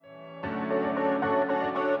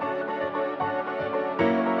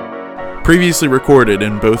Previously recorded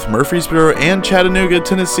in both Murfreesboro and Chattanooga,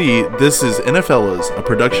 Tennessee, this is NFLers, a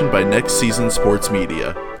production by Next Season Sports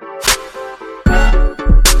Media.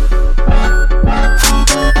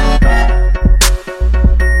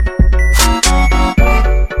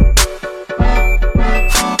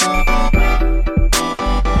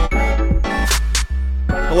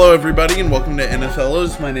 Hello everybody and welcome to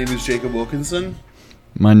NFLers. My name is Jacob Wilkinson.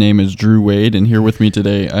 My name is Drew Wade, and here with me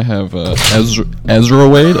today I have Ezra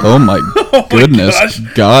Wade. Oh my goodness. Gosh.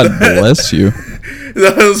 God bless you.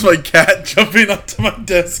 That was my cat jumping onto my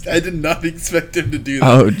desk. I did not expect him to do that.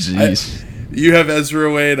 Oh, jeez. You have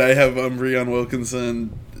Ezra Wade, I have Breon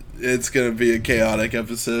Wilkinson. It's going to be a chaotic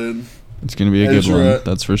episode. It's going to be a good one,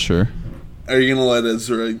 that's for sure. Are you going to let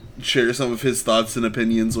Ezra share some of his thoughts and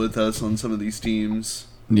opinions with us on some of these teams?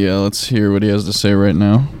 Yeah, let's hear what he has to say right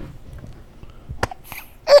now.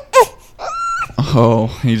 Oh,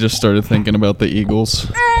 he just started thinking about the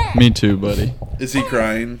Eagles. Me too, buddy. Is he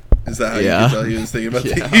crying? Is that how Yeah. you can tell he was thinking about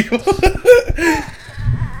the Eagles?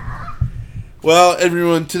 Well,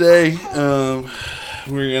 everyone, today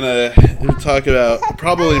we're going to talk about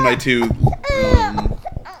probably my two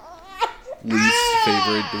least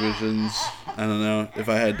favorite divisions. I don't know if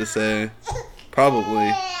I had to say.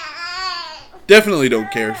 Probably. Definitely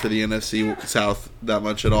don't care for the NFC South that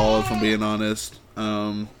much at all, if I'm being honest.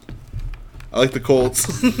 I like the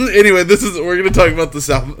Colts. Anyway, we're gonna talk about the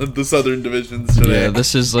Southern divisions today. Yeah,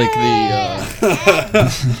 this is like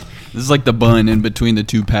the bun in between the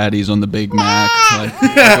two patties on the Big Mac, like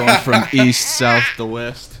going from east, south to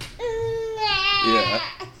west. Yeah,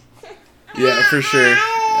 for sure.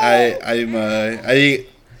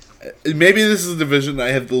 Maybe this is a division I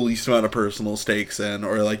have the least amount of personal stakes in,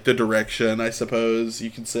 or like the direction, I suppose you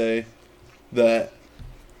could say, that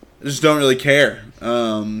I just don't really care.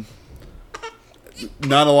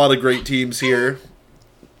 Not a lot of great teams here.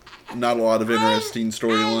 Not a lot of interesting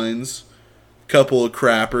storylines. Couple of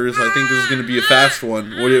crappers. I think this is going to be a fast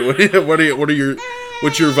one. What's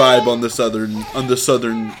your vibe on the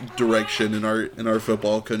southern direction in our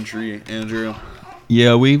football country, Andrew?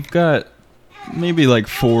 Yeah, we've got maybe like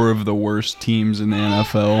four of the worst teams in the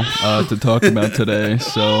NFL to talk about today,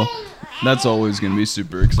 so that's always going to be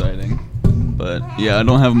super exciting. But yeah, I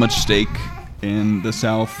don't have much stake in the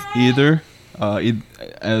South either.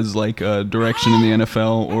 As like a direction in the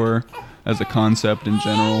NFL or as a concept in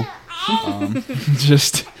general.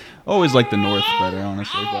 Just always like the North better,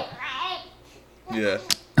 honestly. But yeah.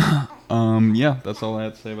 Yeah, that's all I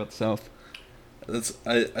had to say about the South.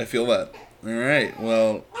 I feel that. All right.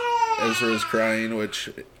 Well, Ezra is crying,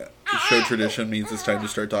 which show tradition means it's time to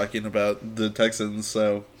start talking about the Texans.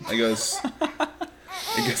 So I guess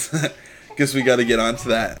we got to get on to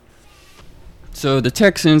that. So the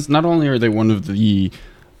Texans, not only are they one of the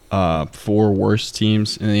four worst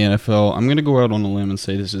teams in the NFL, I'm going to go out on a limb and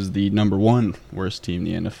say this is the number one worst team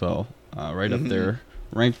in the NFL, right up there,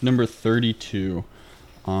 ranked number 32.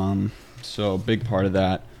 So a big part of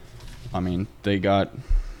that, I mean, they got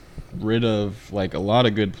rid of like a lot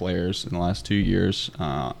of good players in the last 2 years.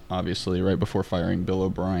 Obviously, right before firing Bill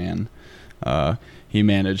O'Brien, he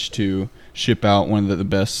managed to ship out one of the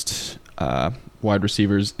best wide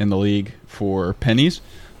receivers in the league for pennies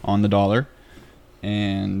on the dollar,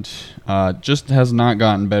 and just has not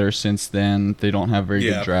gotten better since then. They don't have very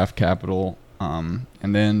good draft capital, and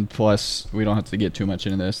then plus we don't have to get too much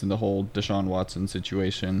into this and the whole Deshaun Watson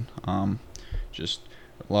situation. Just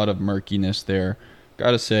a lot of murkiness there.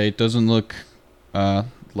 Gotta say, it doesn't look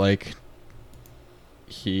like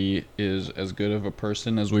he is as good of a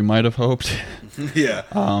person as we might have hoped.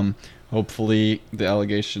 Yeah. Hopefully the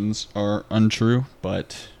allegations are untrue,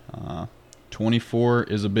 but 24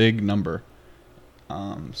 is a big number.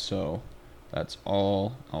 So that's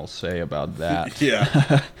all I'll say about that.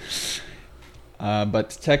 Yeah. But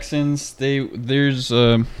Texans, there's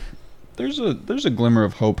a glimmer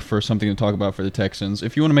of hope for something to talk about for the Texans.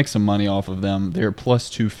 If you want to make some money off of them, they're plus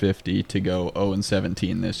 250 to go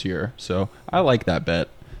 0-17 this year. So I like that bet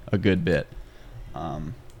a good bit.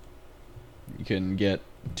 You can get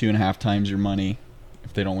 2.5 times your money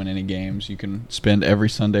if they don't win any games. You can spend every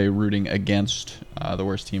Sunday rooting against the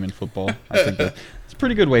worst team in football. I think it's a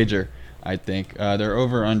pretty good wager, I think. Their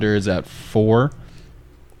over-under is at 4,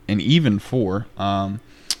 and even 4.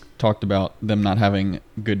 Talked about them not having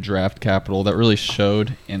good draft capital. That really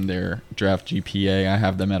showed in their draft GPA. I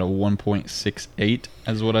have them at a 1.68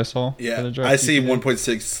 as what I saw. Yeah, I see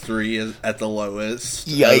 1.63 at the lowest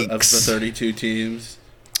of the 32 teams.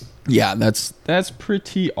 Yeah, that's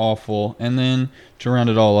pretty awful. And then to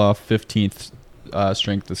round it all off, 15th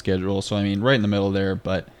strength of schedule. So, I mean, right in the middle there.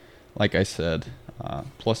 But like I said,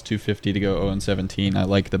 plus 250 to go 0-17. I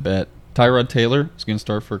like the bet. Tyrod Taylor is going to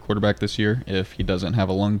start for quarterback this year if he doesn't have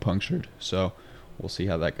a lung punctured. So we'll see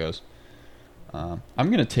how that goes. I'm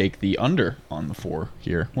going to take the under on the 4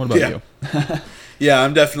 here. What about you? Yeah,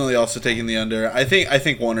 I'm definitely also taking the under. I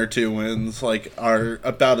think 1 or 2 wins are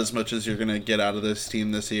about as much as you're going to get out of this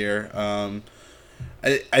team this year.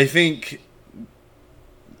 I think,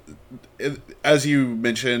 as you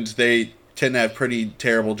mentioned, they tend to have pretty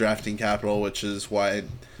terrible drafting capital, which is why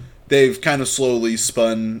they've kind of slowly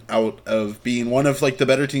spun out of being one of the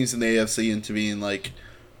better teams in the AFC into being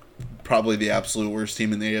probably the absolute worst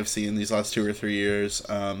team in the AFC in these last 2 or 3 years.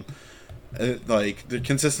 They're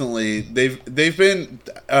consistently they've been.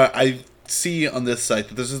 I see on this site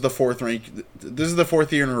that this is the 4th rank. This is the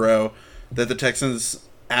 4th year in a row that the Texans'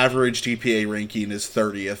 average GPA ranking is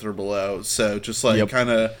 30th or below. So just kind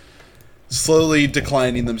of slowly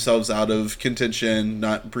declining themselves out of contention,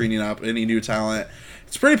 not bringing up any new talent.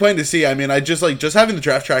 It's pretty plain to see. I mean, I just having the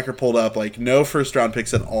draft tracker pulled up. No first round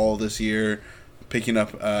picks at all this year. Picking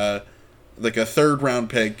up a 3rd round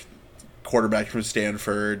pick quarterback from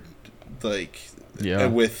Stanford.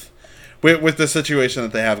 With the situation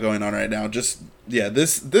that they have going on right now, this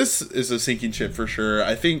is a sinking ship for sure.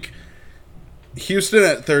 I think Houston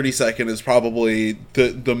at 32nd is probably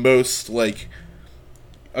the most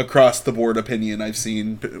across the board opinion I've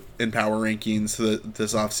seen in power rankings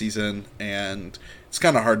this offseason, and it's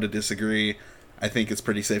kind of hard to disagree. I think it's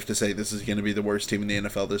pretty safe to say this is going to be the worst team in the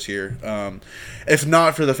NFL this year. If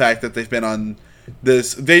not for the fact that they've been on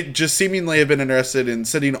this, they just seemingly have been interested in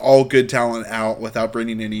sending all good talent out without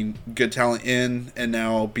bringing any good talent in, and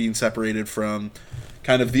now being separated from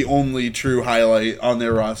kind of the only true highlight on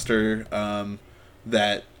their roster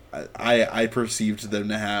that I perceived them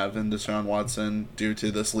to have in Deshaun Watson due to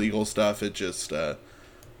this legal stuff. It just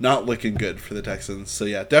not looking good for the Texans. So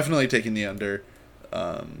yeah, definitely taking the under.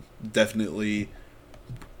 Definitely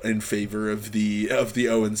in favor of the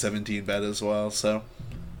 0-17 bet as well. So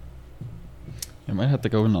I might have to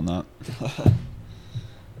go in on that.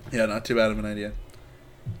 Yeah, not too bad of an idea.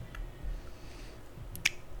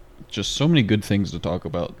 Just so many good things to talk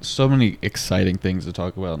about. So many exciting things to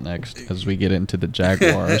talk about next as we get into the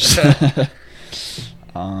Jaguars.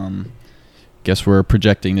 Guess we're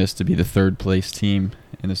projecting this to be the 3rd place team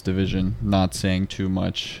in this division. Not saying too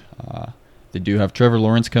much. They do have Trevor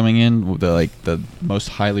Lawrence coming in, the most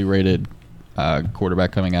highly rated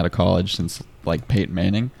quarterback coming out of college since Peyton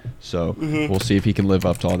Manning. So we'll see if he can live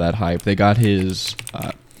up to all that hype. They got his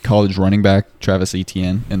college running back, Travis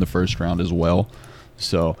Etienne, in the 1st round as well.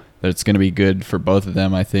 So it's going to be good for both of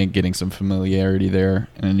them, I think, getting some familiarity there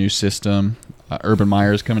in a new system. Urban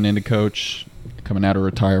Meyer's coming in to coach, coming out of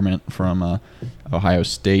retirement from Ohio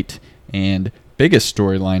State. And biggest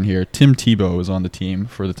storyline here, Tim Tebow is on the team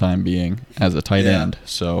for the time being as a tight end.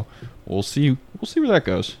 So we'll see where that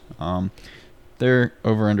goes. Their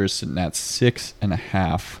over-under is sitting at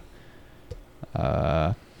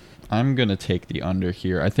 6.5. I'm going to take the under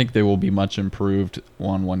here. I think they will be much improved.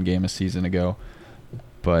 Won 1 game a season ago.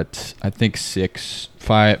 But I think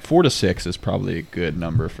 4 to 6 is probably a good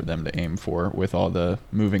number for them to aim for with all the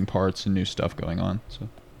moving parts and new stuff going on. So.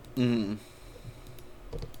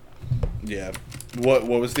 Yeah. What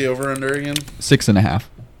was the over-under again? 6.5.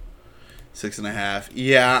 6.5.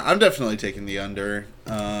 Yeah, I'm definitely taking the under.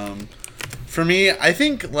 For me, I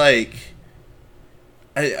think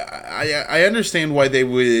I understand why they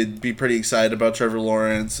would be pretty excited about Trevor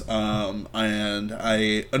Lawrence, and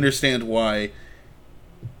I understand why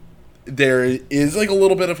there is a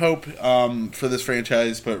little bit of hope for this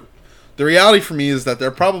franchise, but the reality for me is that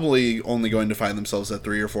they're probably only going to find themselves at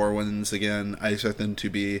 3 or 4 wins again. I expect them to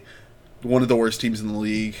be one of the worst teams in the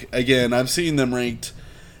league. Again, I've seen them ranked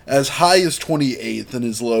as high as 28th and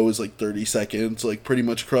as low as 32nd, pretty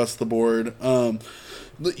much across the board.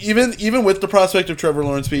 Even with the prospect of Trevor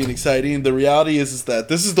Lawrence being exciting, the reality is that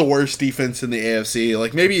this is the worst defense in the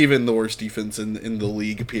AFC, maybe even the worst defense in the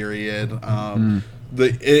league, period.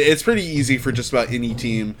 It's pretty easy for just about any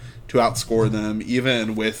team to outscore them,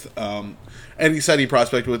 even with an exciting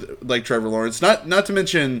prospect with Trevor Lawrence. Not to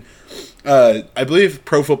mention, I believe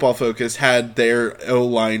Pro Football Focus had their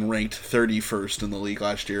O-line ranked 31st in the league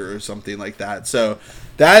last year or something like that. So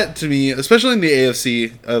that, to me, especially in the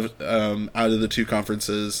AFC out of the 2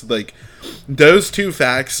 conferences, those 2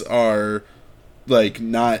 facts are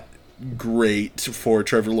not great for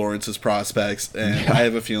Trevor Lawrence's prospects, and I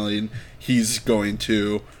have a feeling he's going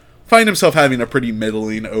to find himself having a pretty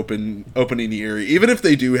middling opening year, even if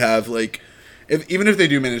they do have even if they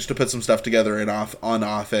do manage to put some stuff together on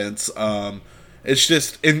offense. It's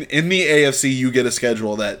just in the AFC you get a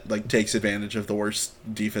schedule that takes advantage of the worst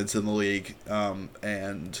defense in the league,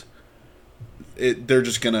 and they're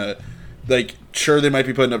just gonna like, sure, they might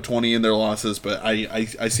be putting up 20 in their losses, but I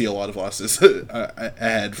see a lot of losses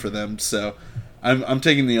ahead for them. So I'm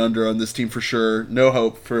taking the under on this team for sure. No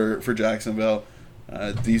hope for Jacksonville.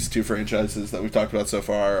 These two franchises that we've talked about so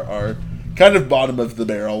far are kind of bottom of the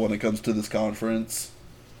barrel when it comes to this conference.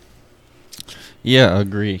 Yeah,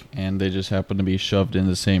 agree. And they just happen to be shoved in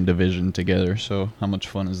the same division together. So how much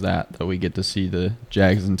fun is that we get to see the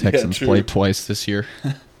Jags and Texans play twice this year?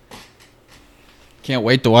 Can't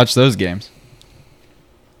wait to watch those games.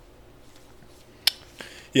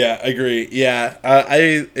 Yeah, I agree. Yeah,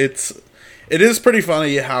 it is pretty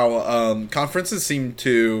funny how conferences seem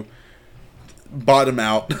to bottom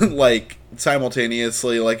out like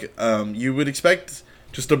simultaneously. Like you would expect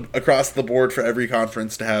just across the board for every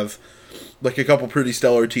conference to have like a couple pretty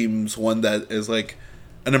stellar teams, one that is like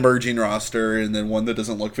an emerging roster, and then one that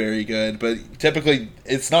doesn't look very good. But typically,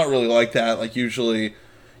 it's not really like that. Like usually,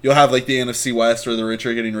 you'll have like the NFC West where the rich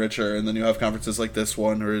are getting richer, and then you have conferences like this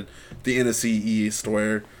one or the NFC East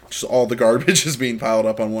where just all the garbage is being piled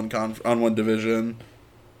up on one division.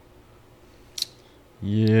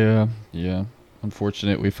 Yeah.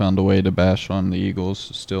 Unfortunate we found a way to bash on the Eagles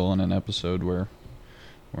still in an episode where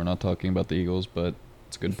we're not talking about the Eagles, but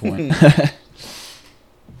it's a good point.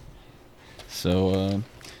 So,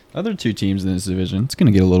 other two teams in this division, it's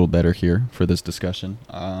going to get a little better here for this discussion.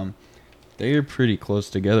 They are pretty close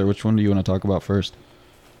together. Which one do you want to talk about first?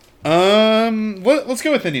 Let's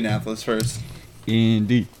go with Indianapolis first.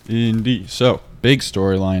 Indy. So, big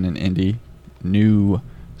storyline in Indy. New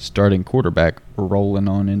starting quarterback rolling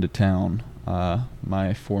on into town.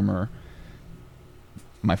 My former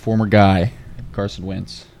guy, Carson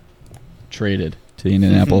Wentz, traded to the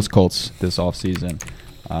Indianapolis Colts this offseason.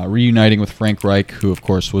 Reuniting with Frank Reich, who, of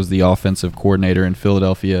course, was the offensive coordinator in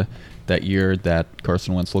Philadelphia that year that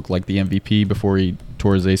Carson Wentz looked like the MVP before he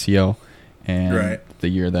tore his ACL, and the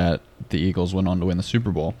year that the Eagles went on to win the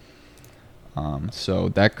Super Bowl. So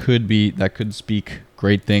that could speak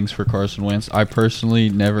great things for Carson Wentz. I personally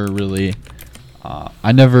never really,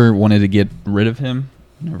 I never wanted to get rid of him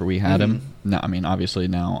whenever we had him. No, I mean, obviously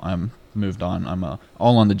now I'm moved on. I'm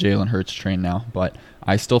all on the Jalen Hurts train now, but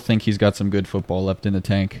I still think he's got some good football left in the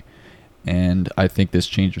tank, and I think this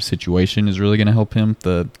change of situation is really going to help him.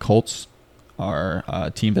 The Colts are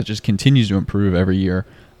a team that just continues to improve every year.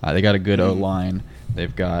 They got a good O-line.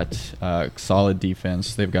 They've got solid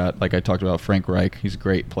defense. They've got, like I talked about, Frank Reich. He's a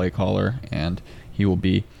great play caller, and he will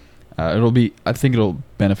be. I think it'll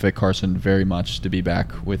benefit Carson very much to be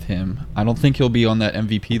back with him. I don't think he'll be on that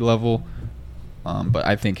MVP level, but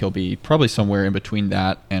I think he'll be probably somewhere in between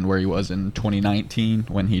that and where he was in 2019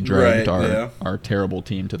 when he dragged our terrible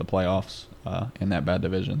team to the playoffs in that bad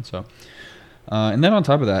division. So. And then on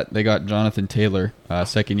top of that, they got Jonathan Taylor,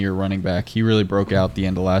 second-year running back. He really broke out the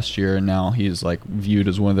end of last year, and now he's like viewed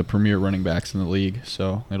as one of the premier running backs in the league.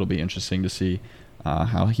 So it'll be interesting to see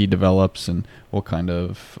how he develops and what kind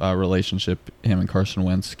of relationship him and Carson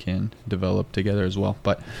Wentz can develop together as well.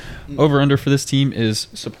 But over-under for this team is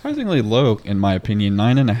surprisingly low, in my opinion,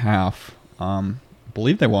 9.5. I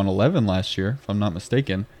believe they won 11 last year, if I'm not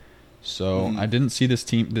mistaken. So I didn't see this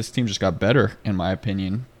team. This team just got better, in my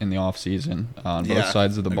opinion, in the offseason on both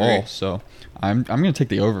sides of the ball. So I'm going to take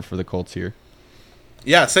the over for the Colts here.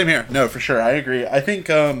 Yeah, same here. No, for sure. I agree. I think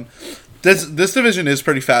this division is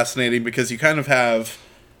pretty fascinating because you kind of have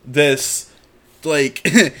this like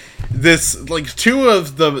two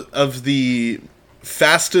of the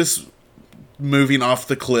fastest moving off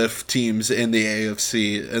the cliff teams in the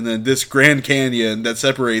AFC, and then this Grand Canyon that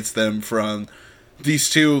separates them from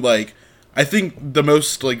these two, like, I think the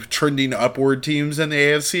most, like, trending upward teams in the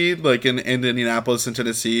AFC, like, in Indianapolis and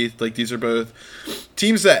Tennessee. Like, these are both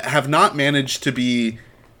teams that have not managed to be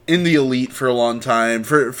in the elite for a long time.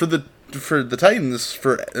 For the Titans,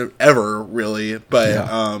 forever, really.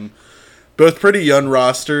 But, both pretty young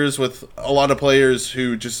rosters with a lot of players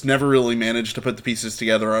who just never really managed to put the pieces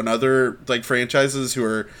together on other, like, franchises who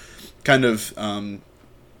are kind of,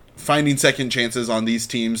 finding second chances on these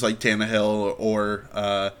teams like Tannehill or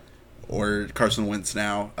Carson Wentz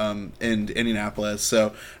now in Indianapolis.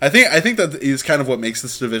 So I think that is kind of what makes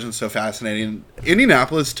this division so fascinating.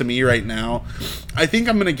 Indianapolis, to me right now, I think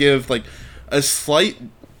I'm going to give like a slight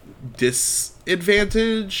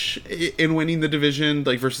disadvantage in winning the division,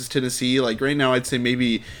 like versus Tennessee. Like right now, I'd say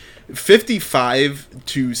maybe 55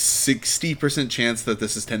 to 60% chance that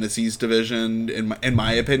this is Tennessee's division in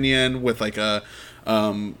my opinion, with like a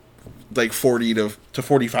like 40 to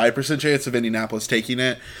 45% chance of Indianapolis taking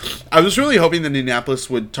it. I was really hoping that Indianapolis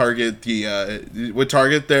would target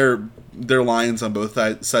their Lions on both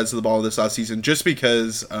sides of the ball this offseason, just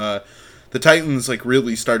because the Titans like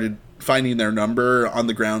really started finding their number on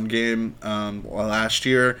the ground game last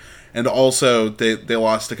year, and also they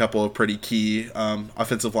lost a couple of pretty key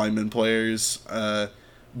offensive lineman players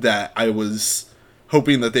that I was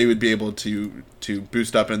hoping that they would be able to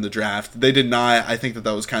boost up in the draft. They did not. I think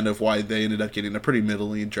that was kind of why they ended up getting a pretty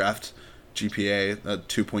middling draft GPA,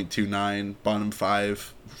 2.29, bottom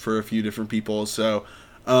 5 for a few different people. So,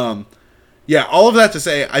 yeah, all of that to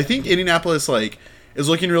say, I think Indianapolis is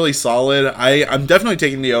looking really solid. I'm definitely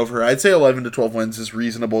taking the over. I'd say 11 to 12 wins is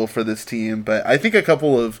reasonable for this team, but I think a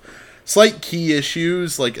couple of slight key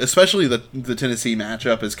issues, especially the Tennessee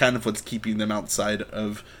matchup, is kind of what's keeping them outside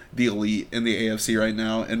of the elite in the AFC right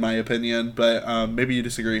now, in my opinion. But maybe you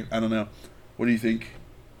disagree. I don't know. What do you think?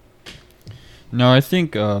 No, I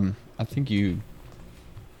think you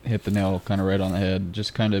hit the nail kind of right on the head.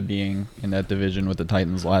 Just kind of being in that division with the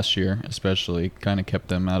Titans last year, especially, kind of kept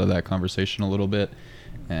them out of that conversation a little bit.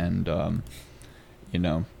 And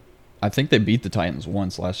I think they beat the Titans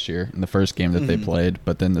once last year in the first game that they played,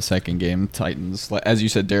 but then the second game, Titans, as you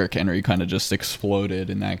said, Derrick Henry kind of just exploded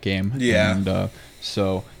in that game. Yeah. And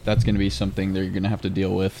so that's going to be something they're going to have to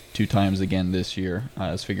deal with 2 times again this year,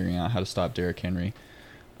 is figuring out how to stop Derrick Henry.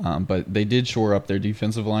 But they did shore up their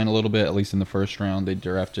defensive line a little bit, at least in the first round. They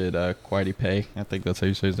drafted Kwity Paye, I think that's how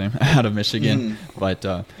you say his name, out of Michigan. But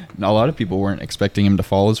a lot of people weren't expecting him to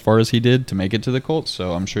fall as far as he did to make it to the Colts,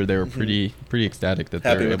 so I'm sure they were pretty ecstatic that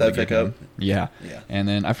they were able to get him. Yeah. And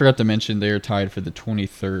then I forgot to mention they are tied for the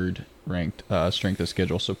 23rd ranked strength of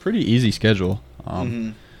schedule, so pretty easy schedule.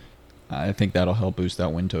 I think that'll help boost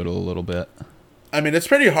that win total a little bit. I mean, it's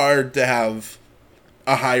pretty hard to have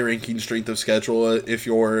a high-ranking strength of schedule if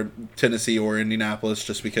you're Tennessee or Indianapolis,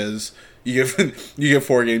 just because you get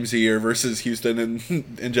 4 games a year versus Houston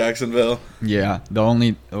and Jacksonville. Yeah,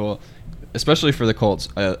 especially for the Colts.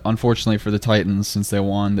 Unfortunately for the Titans, since they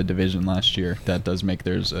won the division last year, that does make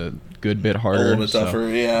theirs a good bit harder. A little bit tougher,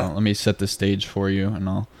 yeah. Let me set the stage for you, and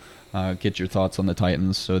I'll get your thoughts on the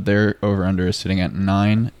Titans. So their over-under is sitting at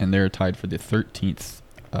 9, and they're tied for the 13th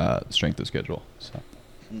strength of schedule. So.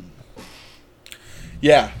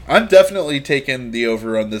 Yeah, I'm definitely taking the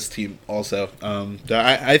over on this team also.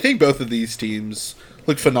 I think both of these teams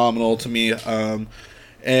look phenomenal to me.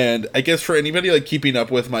 And I guess for anybody keeping up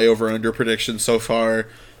with my over-under predictions so far,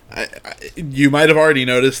 you might have already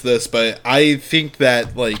noticed this, but I think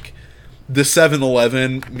that the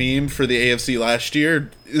 7-Eleven meme for the AFC last year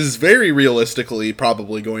is very realistically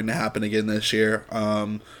probably going to happen again this year.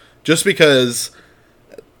 Just because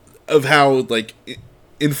of how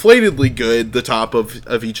inflatedly good the top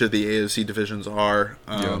of each of the AFC divisions are.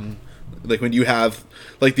 When you have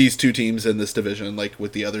these 2 teams in this division,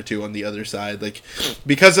 with the other 2 on the other side,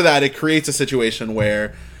 because of that, it creates a situation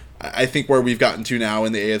where I think where we've gotten to now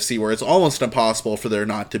in the AFC, where it's almost impossible for there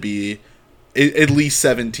not to be at least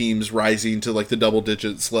 7 teams rising to the double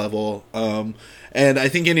digits level. And I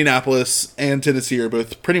think Indianapolis and Tennessee are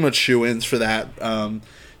both pretty much shoo-ins for that.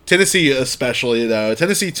 Tennessee especially, though.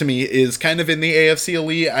 Tennessee, to me, is kind of in the AFC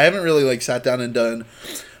elite. I haven't really, sat down and done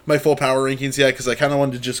my full power rankings yet, because I kind of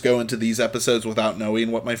wanted to just go into these episodes without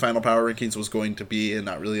knowing what my final power rankings was going to be, and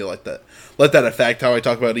not really let that affect how I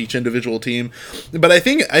talk about each individual team. But I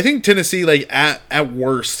think Tennessee, at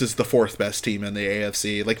worst, is the 4th best team in the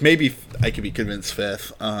AFC. Maybe I could be convinced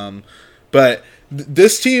 5th. But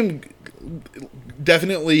this team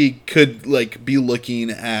definitely could, be looking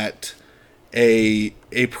at a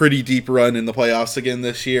pretty deep run in the playoffs again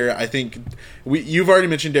this year. I think you've already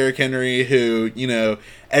mentioned Derrick Henry, who,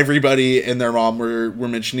 everybody and their mom were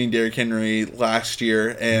mentioning Derrick Henry last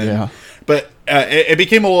year. But it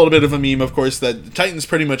became a little bit of a meme, of course, that the Titans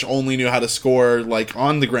pretty much only knew how to score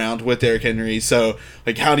on the ground with Derrick Henry. So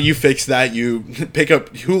how do you fix that? You pick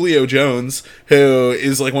up Julio Jones, who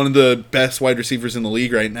is one of the best wide receivers in the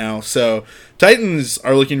league right now. So Titans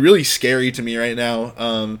are looking really scary to me right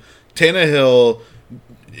now. Tannehill,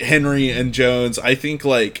 Henry, and Jones, I think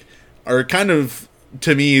are kind of,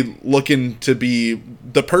 to me, looking to be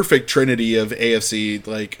the perfect trinity of AFC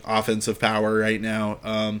offensive power right now.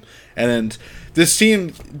 And this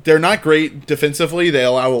team, they're not great defensively. They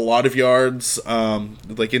allow a lot of yards in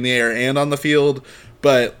the air and on the field,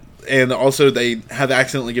 and also they have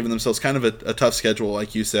accidentally given themselves kind of a tough schedule,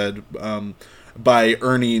 like you said, by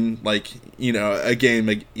earning a game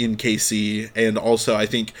in KC, and also I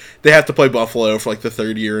think they have to play Buffalo for the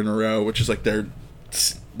 3rd year in a row, which is their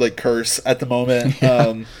curse at the moment.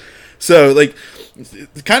 So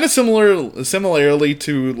kind of similarly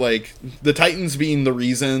to the Titans being the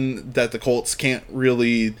reason that the Colts can't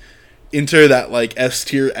really enter that S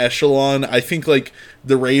tier echelon. I think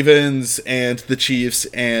the Ravens and the Chiefs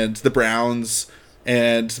and the Browns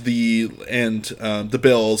the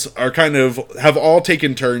Bills are kind of have all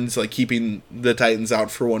taken turns like keeping the Titans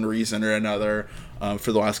out for one reason or another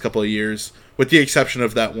for the last couple of years, with the exception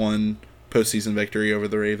of that one postseason victory over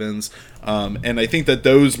the Ravens. And I think that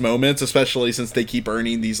those moments, especially since they keep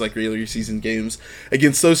earning these like regular season games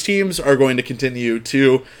against those teams, are going to continue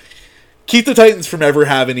to keep the Titans from ever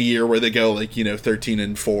having a year where they go like,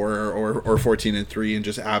 13-4 or 14-3 and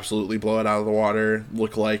just absolutely blow it out of the water,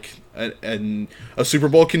 look like a Super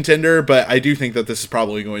Bowl contender. But I do think that this is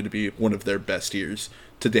probably going to be one of their best years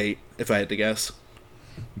to date, if I had to guess.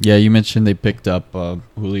 Yeah, you mentioned they picked up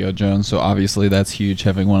Julio Jones, so obviously that's huge,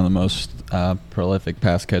 having one of the most prolific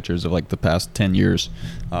pass catchers of like the past 10 years.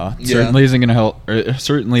 Certainly isn't going to help.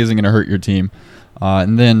 Certainly isn't going to hurt your team.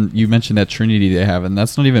 And then you mentioned that Trinity they have, and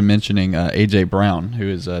that's not even mentioning A.J. Brown, who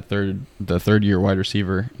is the third-year wide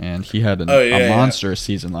receiver, and he had a monstrous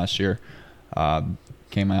season last year.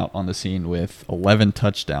 Came out on the scene with 11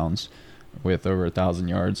 touchdowns with over 1,000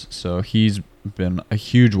 yards. So he's been a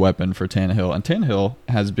huge weapon for Tannehill. And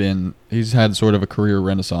Tannehill he's had sort of a career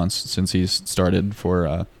renaissance since he's started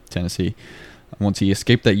for Tennessee. Once he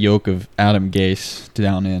escaped that yoke of Adam Gase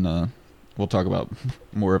down in we'll talk about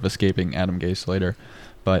more of escaping Adam Gase later,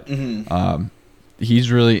 but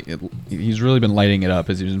he's really been lighting it up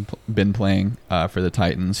as he's been playing for the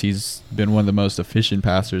Titans. He's been one of the most efficient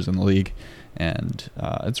passers in the league, and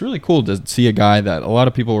it's really cool to see a guy that a lot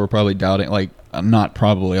of people were probably doubting. Like, not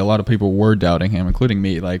probably, a lot of people were doubting him, including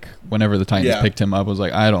me. Like, whenever the Titans picked him up, I was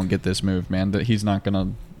like, I don't get this move, man. That he's not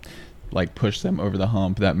gonna like push them over the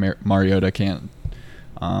hump. That Mariota can't.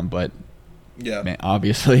 But yeah, man,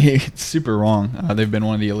 obviously it's super wrong. They've been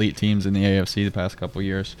one of the elite teams in the AFC the past couple of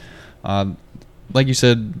years. Like you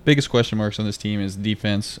said, biggest question marks on this team is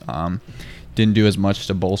defense. Didn't do as much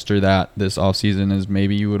to bolster that this offseason as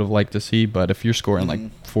maybe you would have liked to see. But if you're scoring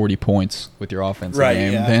like 40 points with your offensive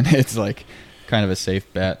game, then it's like kind of a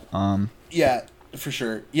safe bet. Yeah, for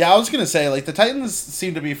sure. Yeah, I was going to say, like, the Titans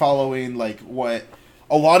seem to be following like what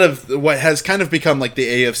a lot of what has kind of become like the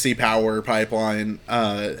AFC power pipeline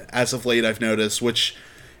as of late, I've noticed, which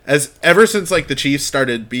ever since like the Chiefs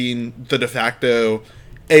started being the de facto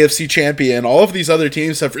AFC champion, all of these other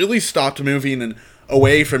teams have really stopped moving and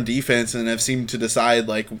away from defense and have seemed to decide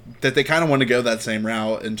like that they kind of want to go that same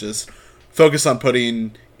route and just focus on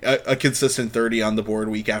putting a consistent 30 on the board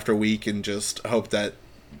week after week and just hope that,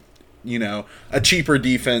 a cheaper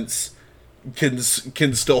defense can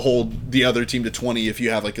still hold the other team to 20 if you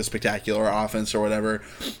have like a spectacular offense or whatever.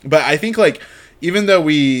 But I think like even though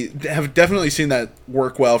we have definitely seen that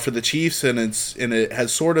work well for the Chiefs and it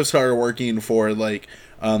has sort of started working for like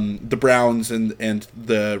the Browns and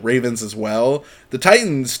the Ravens as well, the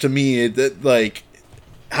Titans to me that like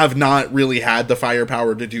have not really had the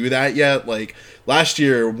firepower to do that yet. Like last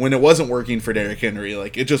year when it wasn't working for Derrick Henry,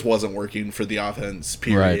 like it just wasn't working for the offense,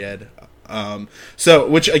 period. Right. So,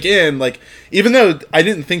 which again, like, even though I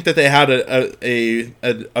didn't think that they had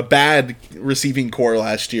a bad receiving core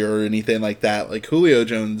last year or anything like that, like Julio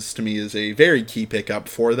Jones to me is a very key pickup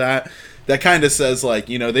for that. That kind of says like,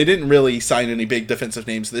 they didn't really sign any big defensive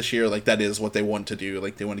names this year. Like that is what they want to do.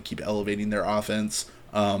 Like they want to keep elevating their offense,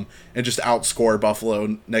 and just outscore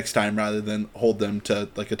Buffalo next time rather than hold them to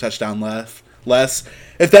like a touchdown less.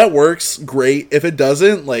 If that works, great. If it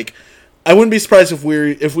doesn't, like, I wouldn't be surprised if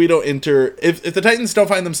we don't enter if the Titans don't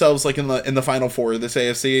find themselves like in the final four of this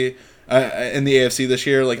AFC in the AFC this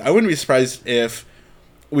year. Like I wouldn't be surprised if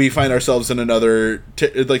we find ourselves in another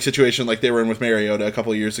situation like they were in with Mariota a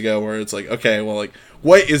couple of years ago, where it's like, okay, well, like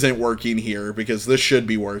what isn't working here because this should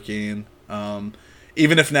be working.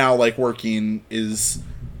 Even if now like working is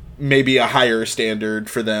maybe a higher standard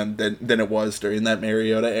for them than it was during that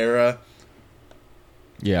Mariota era.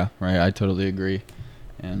 Yeah, right. I totally agree.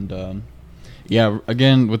 And,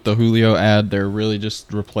 again, with the Julio ad, they're really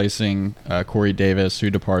just replacing Corey Davis,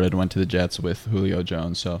 who departed, went to the Jets, with Julio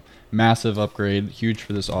Jones. So, massive upgrade, huge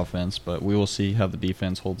for this offense, but we will see how the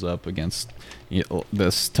defense holds up against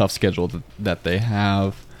this tough schedule that they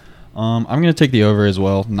have. I'm going to take the over as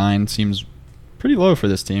well. 9 seems pretty low for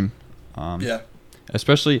this team. Yeah.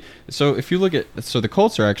 Especially, so if you look at, the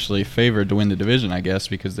Colts are actually favored to win the division, I guess,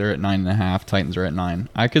 because they're at 9.5. Titans are at 9.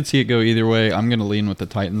 I could see it go either way. I'm going to lean with the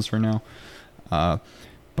Titans for now.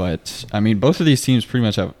 But, I mean, both of these teams pretty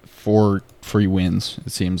much have 4 free wins,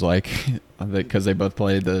 it seems like, because they both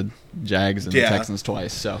played the Jags and the Texans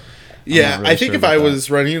twice. So, really I think if I was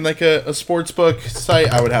running like a sports book site,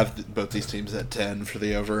 I would have both these teams at 10 for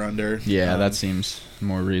the over-under. Yeah, that seems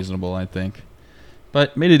more reasonable, I think.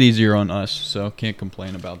 But made it easier on us, so can't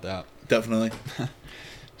complain about that. Definitely.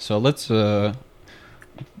 So let's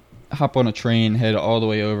hop on a train, head all the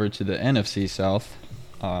way over to the NFC South.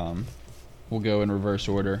 We'll go in reverse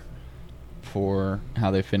order for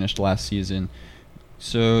how they finished last season.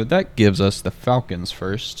 So that gives us the Falcons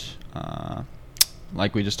first.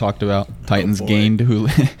 Like we just talked about, Titans gained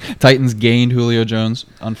Julio Jones.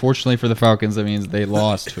 Unfortunately for the Falcons, that means they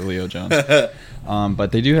lost Julio Jones.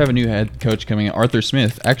 But they do have a new head coach coming in, Arthur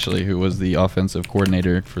Smith, actually, who was the offensive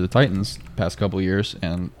coordinator for the Titans the past couple of years,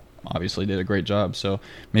 and obviously did a great job. So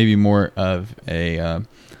maybe more of a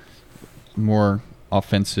more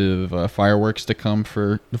offensive fireworks to come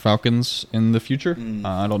for the Falcons in the future.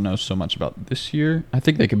 I don't know so much about this year. I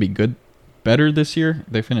think they could be better this year.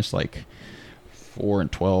 They finished like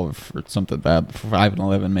 4-12 or something bad,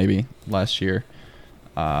 5-11 maybe last year.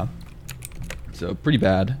 So pretty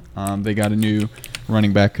bad. They got a new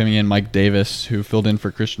running back coming in, Mike Davis, who filled in for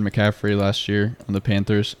Christian McCaffrey last year on the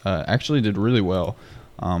Panthers. Actually did really well.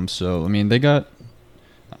 So I mean, they got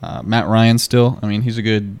Matt Ryan still. I mean, he's a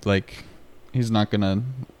good, like, he's not gonna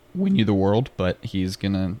win you the world, but he's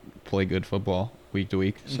gonna play good football week to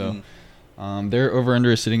week. So their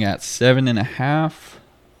over/under is sitting at 7.5.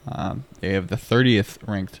 They have the 30th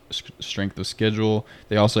ranked strength of schedule.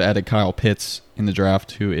 They also added Kyle Pitts in the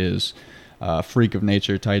draft, who is a freak of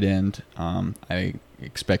nature tight end. I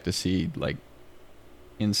expect to see like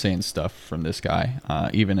insane stuff from this guy,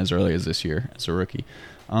 even as early as this year as a rookie.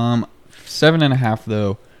 7.5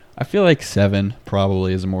 though. I feel like 7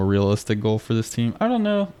 probably is a more realistic goal for this team. I don't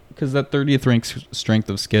know, because that 30th ranked strength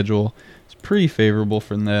of schedule is pretty favorable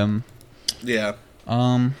for them. Yeah.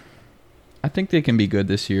 I think they can be good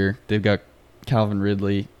this year. They've got Calvin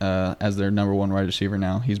Ridley as their number 1 wide receiver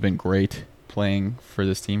now. He's been great playing for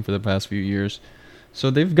this team for the past few years.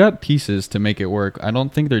 So they've got pieces to make it work. I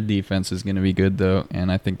don't think their defense is going to be good, though,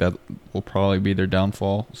 and I think that will probably be their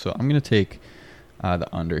downfall. So I'm going to take the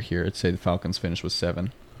under here. I'd say the Falcons finish with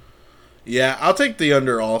 7. Yeah, I'll take the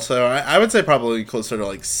under also. I would say probably closer to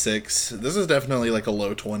like 6. This is definitely like a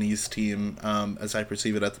low 20s team as I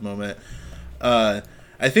perceive it at the moment. I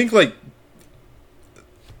think like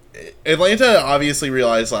Atlanta obviously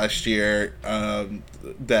realized last year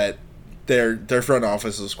that their front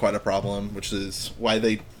office was quite a problem, which is why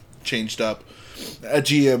they changed up a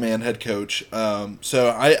GM and head coach.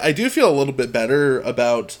 So I do feel a little bit better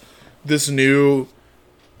about this new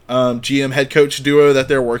GM head coach duo that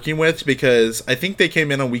they're working with, because I think they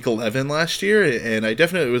came in on week 11 last year, and I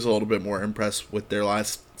definitely was a little bit more impressed with their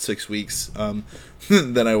last 6 weeks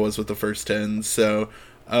than I was with the first 10. So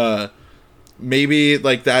maybe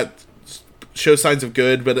like that shows signs of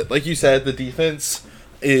good, but like you said, the defense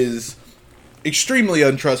is extremely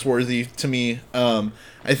untrustworthy to me.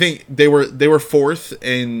 I think they were 4th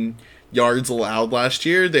in yards allowed last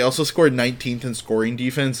year. They also scored 19th in scoring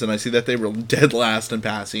defense, and I see that they were dead last in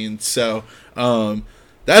passing. So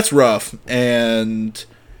that's rough. And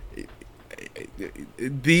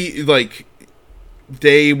they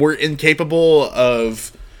were incapable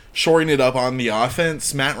of shoring it up on the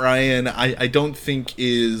offense. Matt Ryan, I don't think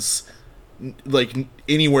is like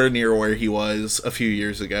anywhere near where he was a few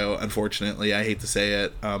years ago. Unfortunately, I hate to say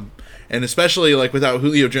it, and especially like without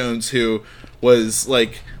Julio Jones, who was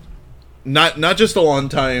like not just a long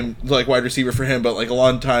time like wide receiver for him, but like a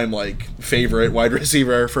long time like favorite wide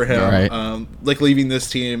receiver for him. Right. Like leaving this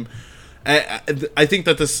team, I think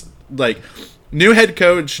that this like new head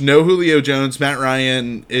coach, no Julio Jones, Matt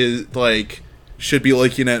Ryan is like should be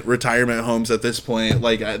looking at retirement homes at this point.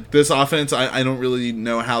 Like this offense, I don't really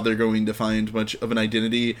know how they're going to find much of an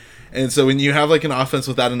identity. And so when you have like an offense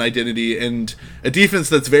without an identity and a defense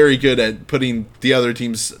that's very good at putting the other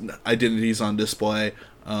team's identities on display,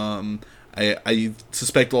 I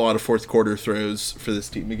suspect a lot of fourth quarter throws for this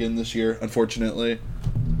team again this year, unfortunately.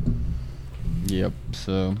 Yep.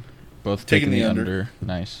 So both taking the under.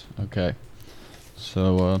 Nice. Okay.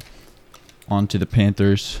 So on to the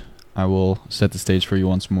Panthers. I will set the stage for you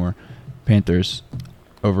once more. Panthers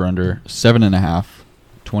over under 7.5,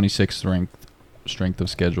 26th ranked strength of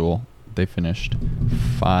schedule. They finished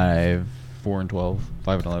 4-12,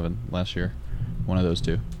 5-11 last year. One of those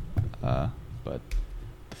two. But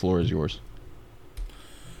the floor is yours.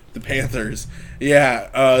 The Panthers. Yeah,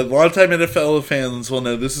 longtime NFL fans will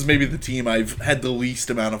know this is maybe the team I've had the least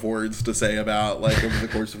amount of words to say about, like, over the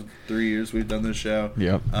course of 3 years we've done this show.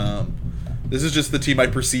 Yep. This is just the team I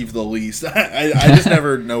perceive the least. I just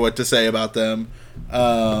never know what to say about them.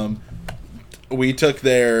 We took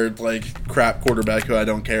their, like, crap quarterback who I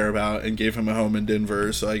don't care about and gave him a home in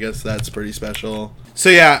Denver, so I guess that's pretty special. So,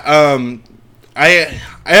 yeah,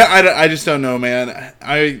 I just don't know, man.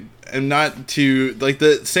 I am not too like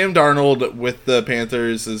the Sam Darnold with the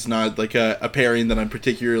Panthers is not like a pairing that I'm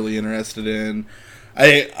particularly interested in.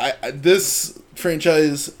 This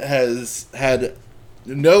franchise has had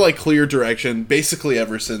no like clear direction basically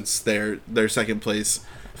ever since their second place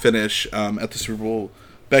finish at the Super Bowl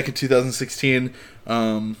back in 2016,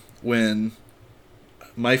 when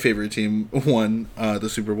my favorite team won the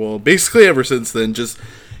Super Bowl. Basically ever since then, just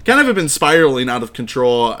kind of have been spiraling out of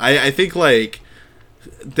control. I think like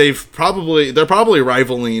they're probably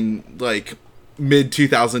rivaling like mid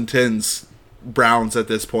 2010s Browns at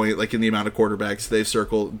this point, like in the amount of quarterbacks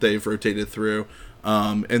they've rotated through.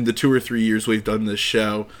 In the 2 or 3 years we've done this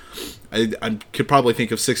show, I could probably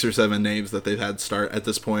think of 6 or 7 names that they've had start at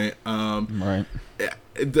this point. Right.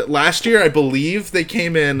 Last year, I believe they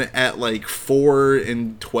came in at like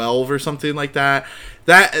 4-12 or something like that.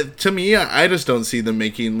 That to me, I just don't see them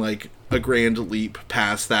making like a grand leap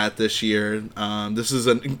past that this year. This is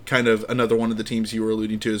kind of another one of the teams you were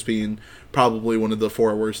alluding to as being probably one of the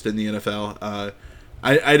 4 worst in the NFL.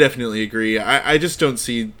 I definitely agree. I just don't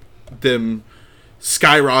see them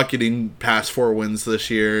skyrocketing past 4 wins this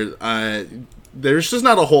year. There's just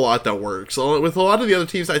not a whole lot that works. With a lot of the other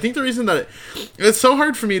teams, I think the reason that it's so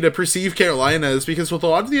hard for me to perceive Carolina is because with a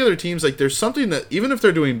lot of the other teams, like there's something that, even if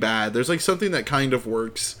they're doing bad, there's like something that kind of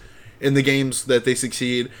works in the games that they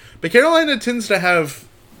succeed. But Carolina tends to have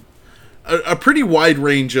a pretty wide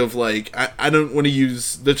range of like, I don't want to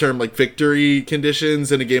use the term like victory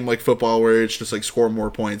conditions in a game like football where it's just like score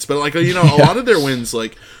more points, but like, you know, a lot of their wins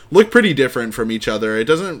like look pretty different from each other. It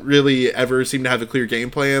doesn't really ever seem to have a clear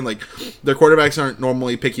game plan. Like their quarterbacks aren't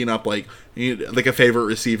normally picking up like a favorite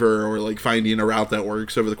receiver or like finding a route that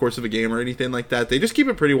works over the course of a game or anything like that. They just keep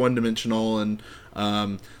it pretty one-dimensional, and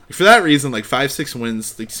for that reason, like 5-6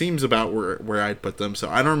 wins like, seems about where I'd put them. So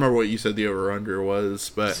I don't remember what you said the over/under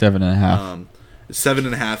was, but 7.5.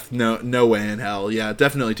 7.5. No way in hell. Yeah,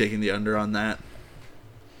 definitely taking the under on that.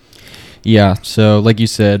 Yeah. So like you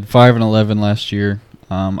said, 5-11 last year.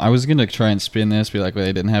 I was gonna try and spin this, be like, well,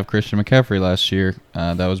 they didn't have Christian McCaffrey last year.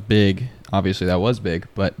 That was big. Obviously, that was big,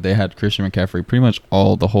 but they had Christian McCaffrey pretty much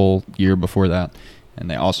the whole year before that, and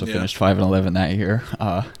they also finished 5-11 that year.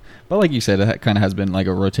 But like you said, it kind of has been like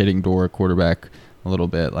a rotating door quarterback a little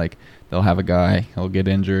bit. Like they'll have a guy, he'll get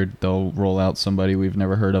injured, they'll roll out somebody we've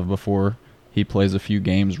never heard of before. He plays a few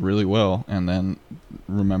games really well, and then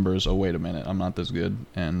remembers, oh wait a minute, I'm not this good,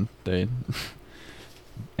 and they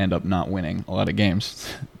end up not winning a lot of games.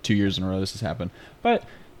 2 years in a row this has happened. But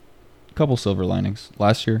a couple silver linings.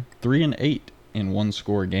 Last year, 3-8 in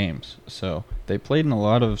 1-score games. So they played in a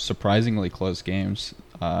lot of surprisingly close games.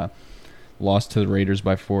 Lost to the Raiders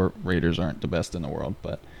by 4. Raiders aren't the best in the world,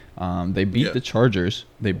 but they beat the Chargers.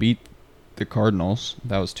 They beat the Cardinals.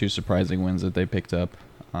 That was 2 surprising wins that they picked up.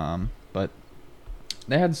 But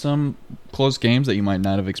they had some close games that you might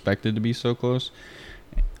not have expected to be so close.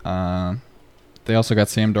 They also got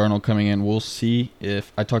Sam Darnold coming in. We'll see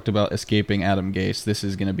if I talked about escaping Adam Gase. This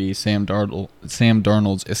is going to be Sam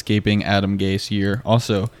Darnold's escaping Adam Gase year.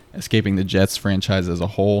 Also escaping the Jets franchise as a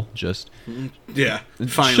whole.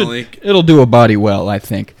 Finally, it'll do a body well, I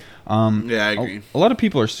think. I agree. A lot of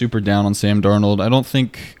people are super down on Sam Darnold. I don't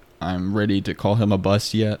think I'm ready to call him a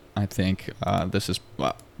bust yet. I think this is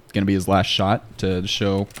going to be his last shot to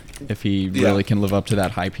show if he really can live up to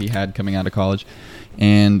that hype he had coming out of college.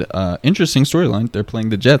 And interesting storyline, they're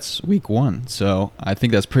playing the Jets week 1. So I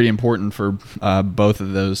think that's pretty important for both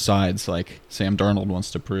of those sides. Like Sam Darnold wants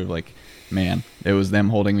to prove, like, man, it was them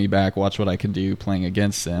holding me back. Watch what I could do playing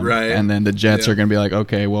against them. Right. And then the Jets are going to be like,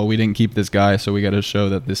 okay, well, we didn't keep this guy, so we got to show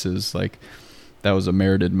that this is like, that was a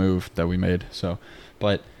merited move that we made. So,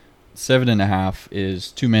 but 7.5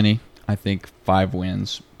 is too many. I think 5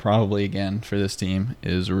 wins, probably again for this team,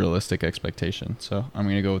 is a realistic expectation. So I'm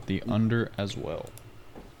going to go with the under as well.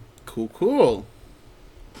 Cool.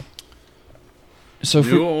 So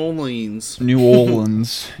New Orleans.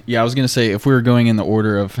 Yeah, I was going to say, if we were going in the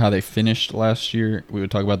order of how they finished last year, we would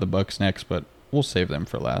talk about the Bucs next, but we'll save them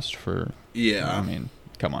for last for... Yeah. I mean,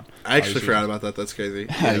 come on. I actually forgot about that. That's crazy.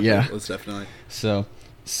 Yeah. Let's definitely. So,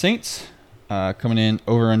 Saints coming in,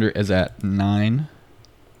 over-under is at 9,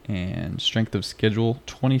 and strength of schedule,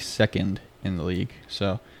 22nd in the league.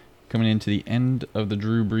 So, coming into the end of the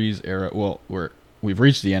Drew Brees era, well, we've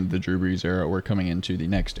reached the end of the Drew Brees era. We're coming into the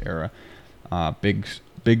next era.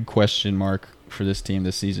 Big question mark for this team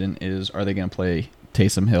this season is, are they going to play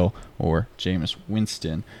Taysom Hill or Jameis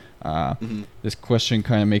Winston? This question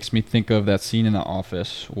kind of makes me think of that scene in The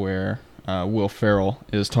Office where Will Ferrell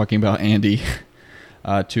is talking about Andy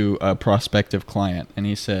to a prospective client, and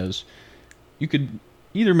he says, you could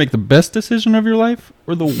either make the best decision of your life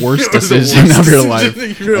or the worst decision of your life.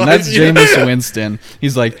 And that's Jameis Winston.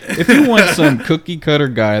 He's like, if you want some cookie cutter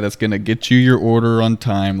guy that's going to get you your order on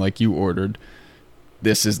time like you ordered,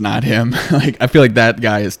 this is not him. Like, I feel like that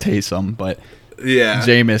guy is Taysom, but yeah,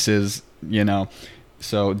 Jameis is,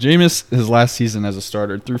 So Jameis, his last season as a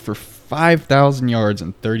starter, threw for 5,000 yards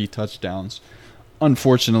and 30 touchdowns.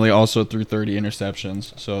 Unfortunately, also threw 30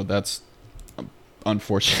 interceptions. So that's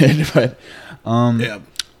unfortunate. But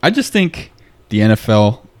I just think the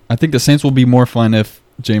NFL, I think the Saints will be more fun if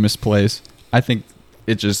Jameis plays. I think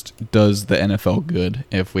it just does the NFL good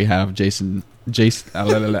if we have Jameis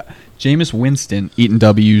Winston eating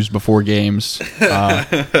W's before games,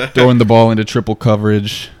 throwing the ball into triple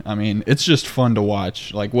coverage. I mean, it's just fun to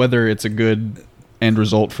watch. Like, whether it's a good end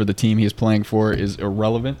result for the team he's playing for is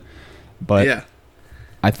irrelevant, but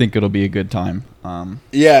I think it'll be a good time. I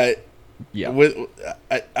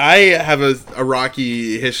have a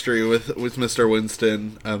rocky history with Mr.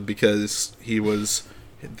 Winston because he was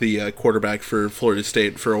the quarterback for Florida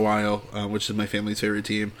State for a while, which is my family's favorite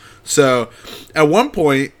team. So at one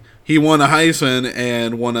point he won a Heisman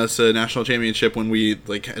and won us a national championship when we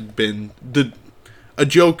had been a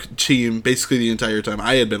joke team basically the entire time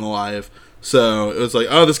I had been alive. So it was like,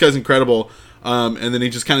 oh, this guy's incredible. And then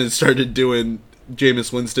he just kind of started doing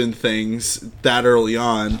Jameis Winston things that early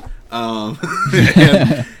on. And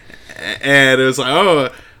it was like, oh,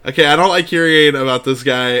 okay, I don't like hearing about this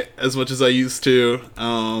guy as much as I used to.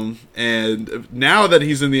 And now that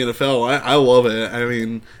he's in the NFL, I love it. I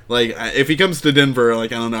mean, if he comes to Denver, I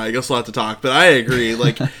don't know, I guess we'll have to talk. But I agree.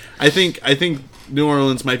 I think New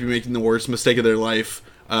Orleans might be making the worst mistake of their life,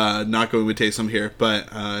 not going with Taysom here.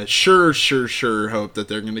 But sure hope that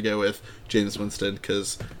they're going to go with Jameis Winston,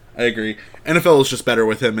 because I agree. NFL is just better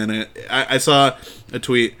with him in it. I saw a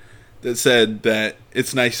tweet that said that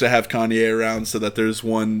it's nice to have Kanye around so that there's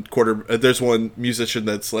one musician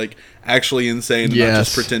that's actually insane and not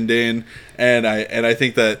just pretending. And I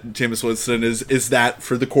think that Jameis Winston is that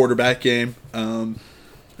for the quarterback game. And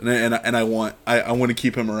I want to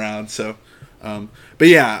keep him around. So, but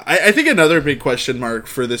yeah, I think another big question mark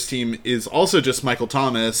for this team is also just Michael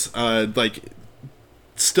Thomas.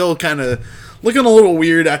 Still kind of looking a little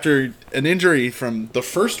weird after an injury from the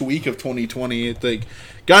first week of 2020.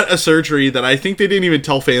 Got a surgery that I think they didn't even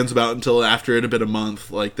tell fans about until after it had been a month,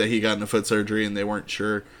 that he got a foot surgery and they weren't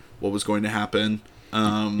sure what was going to happen.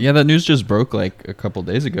 That news just broke a couple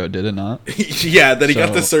days ago, did it not? Yeah, that he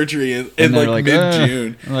got the surgery in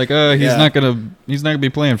mid-June. He's not gonna be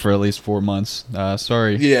playing for at least 4 months.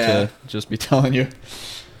 Sorry to just be telling you.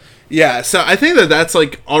 Yeah, so I think that's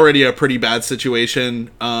already a pretty bad situation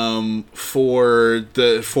for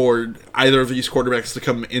either of these quarterbacks to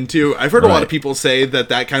come into. I've heard a lot of people say that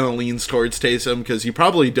kind of leans towards Taysom, because you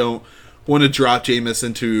probably don't want to drop Jameis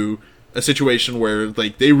into a situation where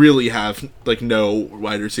they really have no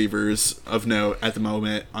wide receivers of note at the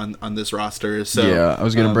moment on this roster. So yeah, I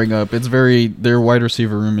was going to bring up, it's their wide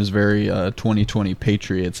receiver room is very 2020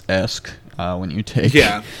 Patriots-esque when you take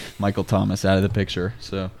Michael Thomas out of the picture.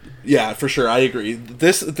 So. Yeah, for sure. I agree.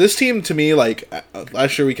 This team, to me,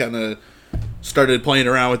 last year we kind of started playing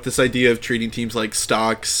around with this idea of treating teams like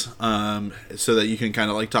stocks, so that you can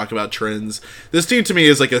kind of talk about trends. This team, to me,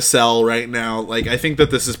 is a sell right now. I think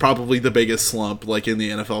that this is probably the biggest slump in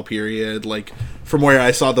the NFL period. From where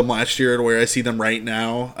I saw them last year to where I see them right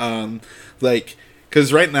now.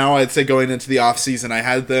 Because right now, I'd say going into the offseason, I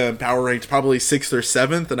had the power ranked probably 6th or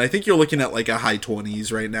 7th, and I think you're looking at a high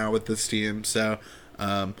 20s right now with this team. So.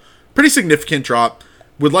 Pretty significant drop.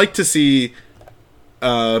 Would like to see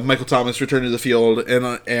Michael Thomas return to the field,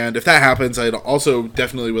 and if that happens, I'd also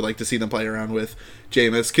definitely would like to see them play around with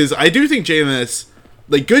Jameis, because I do think Jameis,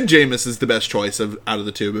 good Jameis is the best choice out of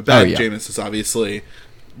the two, but bad Jameis is obviously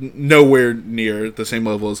nowhere near the same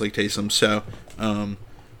level as Taysom. So, a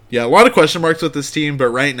lot of question marks with this team, but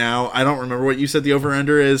right now, I don't remember what you said the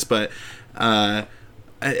over-under is, but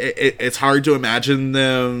it's hard to imagine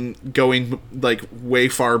them going way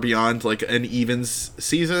far beyond an evens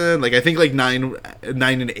season. I think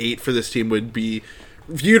 9-8 for this team would be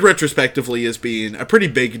viewed retrospectively as being a pretty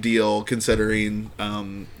big deal, considering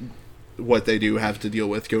what they do have to deal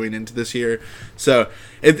with going into this year. So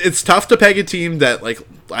it's tough to peg a team that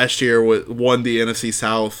last year won the NFC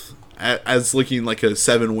South as looking a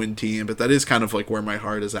 7-win team, but that is kind of where my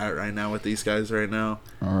heart is at right now with these guys right now.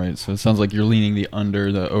 All right, so it sounds like you're leaning the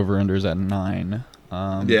under. The over-under's at 9.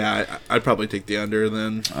 I'd probably take the under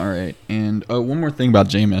then. All right, and one more thing about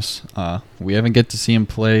Jameis. We haven't get to see him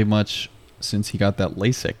play much since he got that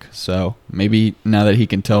LASIK, so maybe now that he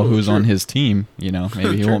can tell who's on his team,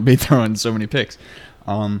 maybe he won't be throwing so many picks.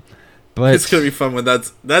 But it's gonna be fun when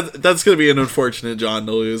that's gonna be an unfortunate John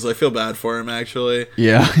to lose. I feel bad for him, actually.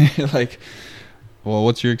 Yeah, well,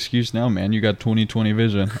 what's your excuse now, man? You got 20/20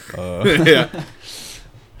 vision. Yeah.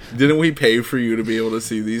 Didn't we pay for you to be able to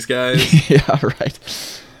see these guys? Yeah,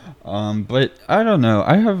 right. But I don't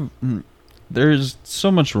know. There's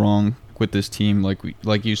so much wrong with this team.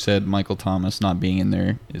 Like you said, Michael Thomas not being in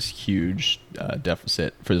there is huge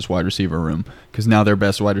deficit for this wide receiver room, because now their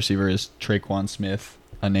best wide receiver is Traquan Smith,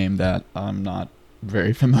 a name that I'm not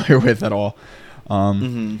very familiar with at all.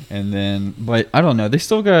 And then, but I don't know. They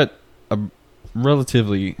still got a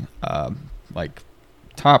relatively I'd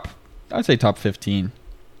say top 15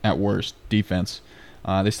 at worst defense.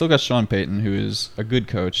 They still got Sean Payton, who is a good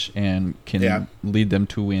coach and can lead them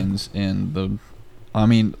to wins.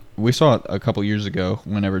 We saw it a couple years ago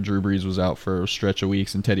whenever Drew Brees was out for a stretch of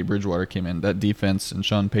weeks and Teddy Bridgewater came in. That defense and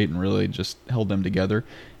Sean Payton really just held them together.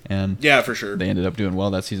 And yeah, for sure. They ended up doing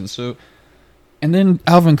well that season. So, and then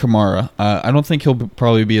Alvin Kamara. I don't think he'll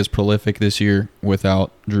probably be as prolific this year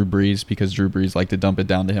without Drew Brees, because Drew Brees liked to dump it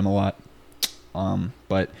down to him a lot.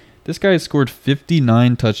 But this guy has scored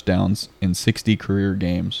 59 touchdowns in 60 career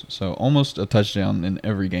games, so almost a touchdown in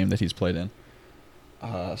every game that he's played in.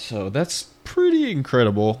 So that's pretty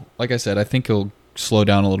incredible. Like I said, I think he'll slow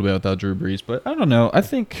down a little bit without Drew Brees, but I don't know. I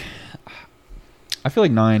feel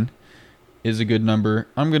like 9 is a good number.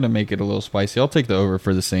 I'm going to make it a little spicy. I'll take the over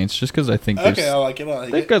for the Saints just because I think I like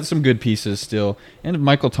it. They've got some good pieces still. And if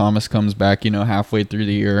Michael Thomas comes back, halfway through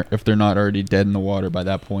the year, if they're not already dead in the water by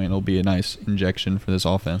that point, it'll be a nice injection for this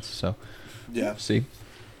offense. So, yeah. We'll see.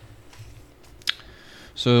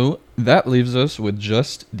 So that leaves us with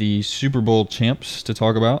just the Super Bowl champs to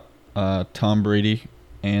talk about. Tom Brady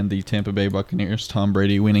and the Tampa Bay Buccaneers. Tom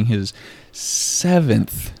Brady winning his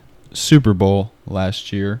 7th Super Bowl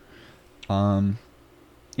last year.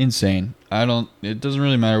 Insane. It doesn't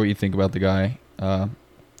really matter what you think about the guy.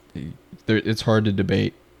 It's hard to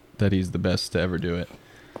debate that he's the best to ever do it.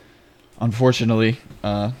 Unfortunately,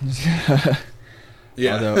 yeah.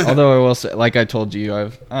 Although I will say, like I told you,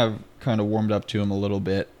 I've kind of warmed up to him a little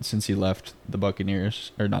bit since he left the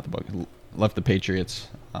Buccaneers, or not left the Patriots.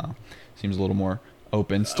 Seems a little more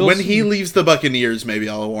open. Still, when he leaves the Buccaneers, maybe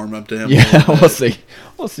I'll warm up to him. Yeah, we'll see.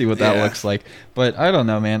 We'll see what that looks like. But I don't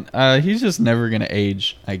know, man. He's just never going to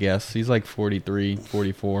age, I guess. He's like 43,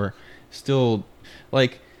 44. Still,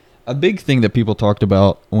 like, a big thing that people talked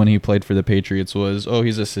about when he played for the Patriots was,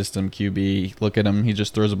 he's a system QB. Look at him. He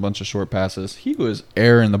just throws a bunch of short passes. He was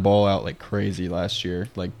airing the ball out like crazy last year,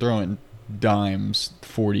 like throwing dimes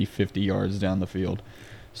 40, 50 yards down the field.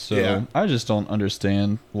 So I just don't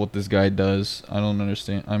understand what this guy does. I don't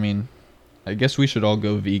understand. I mean, I guess we should all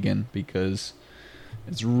go vegan because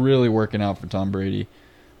it's really working out for Tom Brady.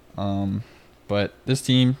 But this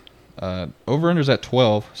team, over-under's at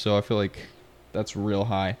 12, so I feel like that's real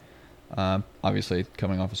high. Obviously,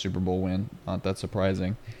 coming off a Super Bowl win, not that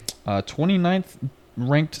surprising. 29th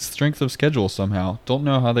ranked strength of schedule somehow. Don't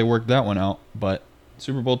know how they worked that one out, but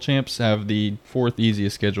Super Bowl champs have the 4th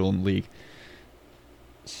easiest schedule in the league.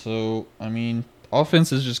 So, I mean,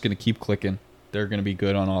 offense is just going to keep clicking. They're going to be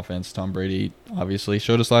good on offense. Tom Brady obviously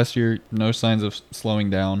showed us last year no signs of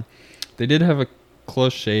slowing down. They did have a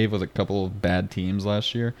close shave with a couple of bad teams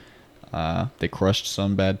last year. They crushed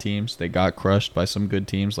some bad teams. They got crushed by some good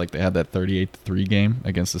teams. Like they had that 38-3 game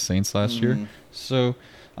against the Saints last year. So,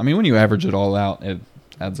 I mean, when you average it all out, it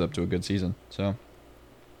adds up to a good season. So,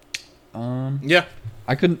 yeah.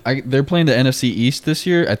 They're playing the NFC East this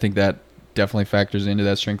year. I think that definitely factors into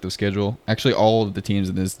that strength of schedule. Actually, all of the teams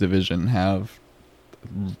in this division have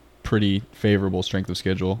pretty favorable strength of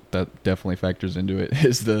schedule. That definitely factors into it,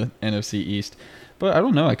 is the NFC East. But I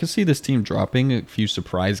don't know. I could see this team dropping a few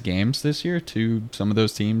surprise games this year to some of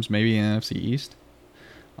those teams, maybe in NFC East.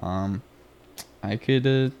 I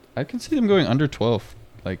can see them going under 12.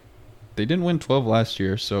 Like, they didn't win 12 last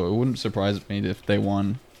year, so it wouldn't surprise me if they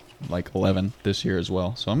won like 11 this year as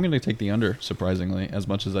well. So I'm going to take the under, surprisingly, as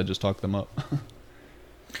much as I just talked them up.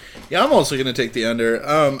 Yeah, I'm also going to take the under.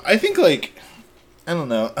 I think, like, I don't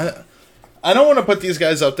know. I don't want to put these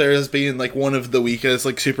guys up there as being like one of the weakest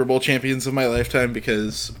like Super Bowl champions of my lifetime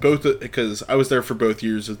because I was there for both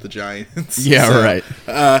years with the Giants. Yeah, so, right.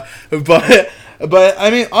 But I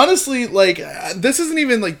mean, honestly, like this isn't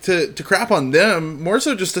even like to crap on them. More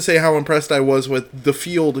so just to say how impressed I was with the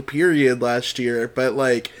field period last year. But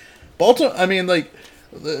like Baltimore, I mean, like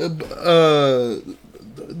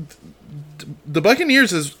the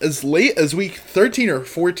Buccaneers as late as week 13 or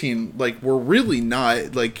 14 like were really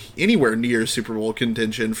not like anywhere near Super Bowl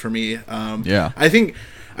contention for me. I think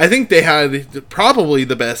they had probably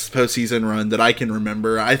the best postseason run that I can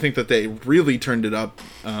remember. I think that they really turned it up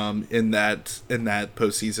in that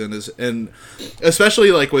postseason, and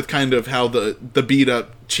especially like with kind of how the beat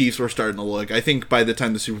up Chiefs were starting to look. I think by the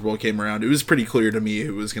time the Super Bowl came around, it was pretty clear to me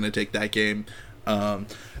who was going to take that game.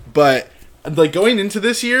 But like going into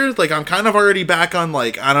this year, like I'm kind of already back on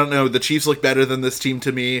like, I don't know, the Chiefs look better than this team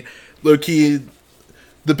to me. Low key,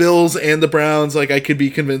 the Bills and the Browns, like I could be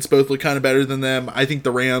convinced both look kind of better than them. I think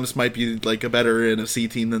the Rams might be like a better NFC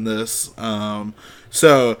team than this.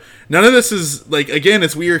 So none of this is like, again,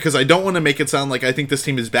 it's weird because I don't want to make it sound like I think this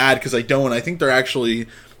team is bad, because I don't. I think they're actually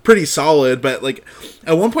pretty solid, but like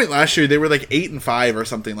at one point last year they were like 8-5 or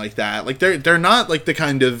something like that. Like they're not like the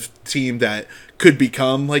kind of team that could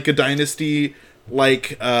become like a dynasty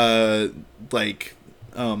like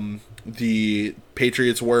the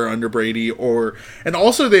Patriots were under Brady, and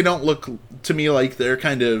also they don't look to me like they're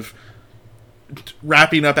kind of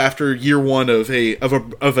wrapping up after year one of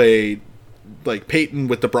a like Peyton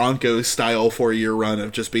with the Broncos style 4-year run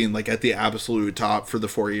of just being like at the absolute top for the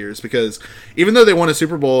 4 years, because even though they won a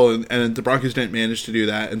Super Bowl and the Broncos didn't manage to do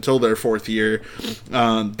that until their 4th year,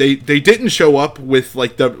 they didn't show up with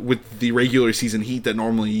the regular season heat that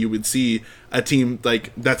normally you would see a team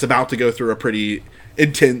like that's about to go through a pretty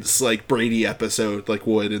intense like Brady episode like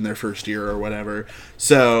would in their first year or whatever.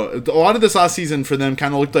 So a lot of this last season for them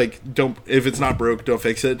kind of looked like, if it's not broke, don't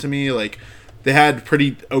fix it to me. Like they had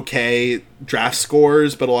pretty okay draft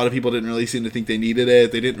scores, but a lot of people didn't really seem to think they needed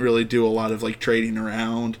it. They didn't really do a lot of like trading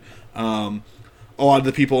around. A lot of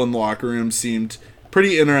the people in the locker room seemed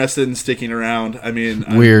pretty interested in sticking around. I mean,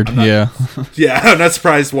 weird. I'm not, yeah, I'm not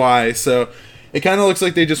surprised why. So it kind of looks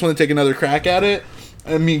like they just want to take another crack at it.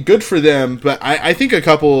 I mean, good for them, but I think a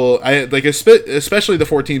couple, especially the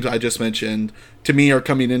 4 teams I just mentioned, to me are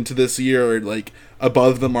coming into this year like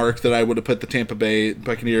above the mark that I would have put the Tampa Bay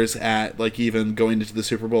Buccaneers at, like even going into the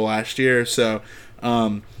Super Bowl last year. So,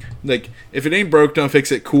 like if it ain't broke, don't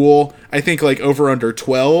fix it. Cool. I think like over under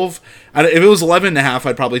 12. If it was 11.5,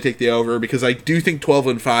 I'd probably take the over, because I do think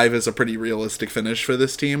 12-5 is a pretty realistic finish for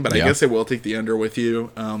this team. But I guess I will take the under with you.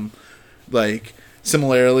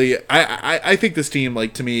 Similarly, I think this team,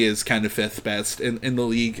 like, to me, is kind of 5th best in the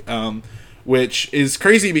league, which is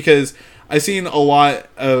crazy because I've seen a lot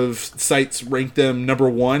of sites rank them number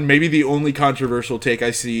 1. Maybe the only controversial take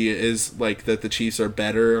I see is, like, that the Chiefs are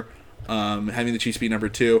better, having the Chiefs be number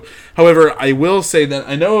 2. However, I will say that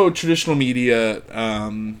I know traditional media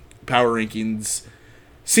power rankings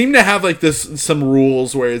seem to have like some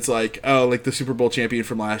rules where it's like, oh, like the Super Bowl champion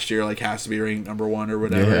from last year like has to be ranked number 1 or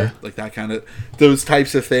whatever, like that kind of those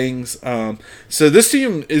types of things. So this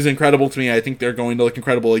team is incredible to me. I think they're going to look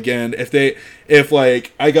incredible again. If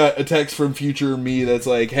like I got a text from future me that's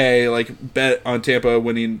like, hey, like bet on Tampa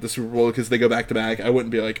winning the Super Bowl because they go back to back, I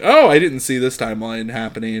wouldn't be like, oh, I didn't see this timeline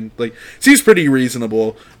happening. Like, seems pretty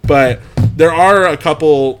reasonable, but there are a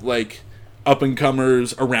couple like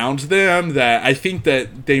up-and-comers around them that I think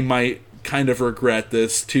that they might kind of regret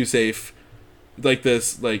this too safe, like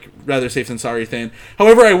this, like rather safe than sorry thing.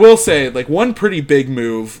 However, I will say like one pretty big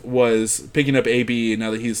move was picking up AB now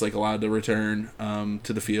that he's like allowed to return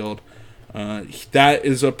to the field. That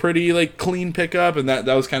is a pretty like clean pickup, and that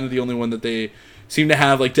was kind of the only one that they seem to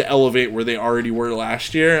have like to elevate where they already were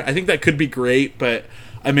last year. I think that could be great, but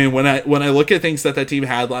I mean, when I look at things that team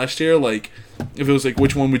had last year, like if it was like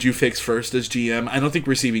which one would you fix first as GM, I don't think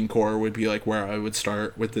receiving core would be like where I would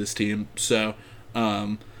start with this team. So,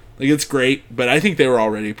 like it's great, but I think they were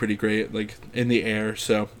already pretty great, like in the air.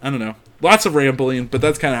 So I don't know, lots of rambling, but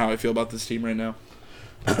that's kind of how I feel about this team right now.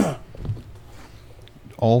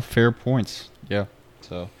 All fair points, yeah.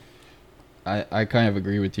 So I kind of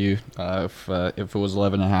agree with you. If it was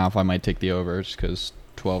 11.5, I might take the over, just because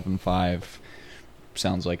 12-5.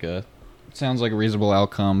 Sounds like a reasonable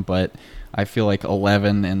outcome, but I feel like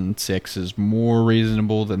 11-6 is more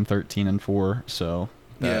reasonable than 13-4. So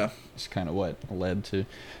that's kind of what led to.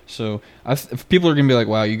 So if people are gonna be like,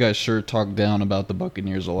 "Wow, you guys sure talk down about the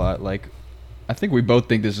Buccaneers a lot," like I think we both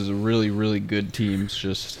think this is a really, really good team. It's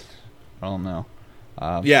just I don't know.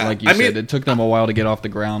 Like you said, it took them a while to get off the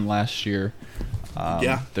ground last year.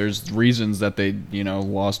 There's reasons that they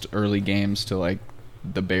lost early games to like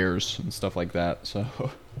the Bears and stuff like that. So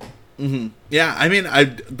yeah, I mean,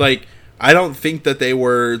 I don't think that they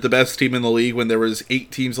were the best team in the league when there was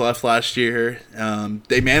 8 teams left last year.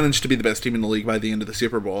 They managed to be the best team in the league by the end of the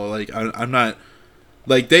Super Bowl. Like I'm not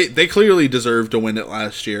like they clearly deserved to win it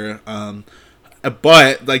last year.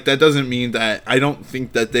 But like that doesn't mean that I don't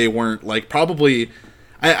think that they weren't like probably.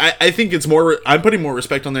 I think it's more. I'm putting more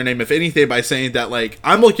respect on their name, if anything, by saying that like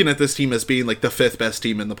I'm looking at this team as being like the 5th best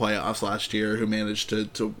team in the playoffs last year, who managed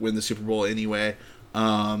to win the Super Bowl anyway.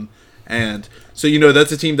 And so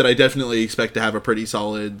that's a team that I definitely expect to have a pretty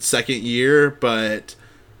solid second year, but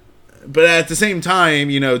at the same time,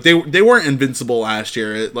 they weren't invincible last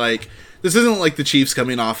year. This isn't like the Chiefs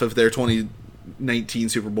coming off of their 2019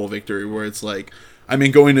 Super Bowl victory, where it's like, I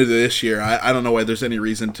mean, going into this year, I don't know why there's any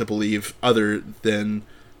reason to believe other than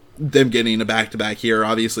them getting a back-to-back here.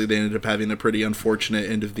 Obviously, they ended up having a pretty unfortunate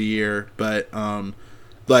end of the year, but all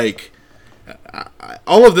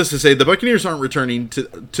of this to say, the Buccaneers aren't returning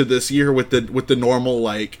to this year with the normal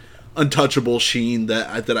like untouchable sheen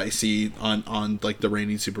that I see on like the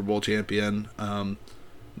reigning Super Bowl champion.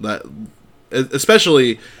 That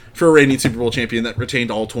especially for a reigning Super Bowl champion that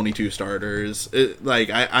retained all 22 starters.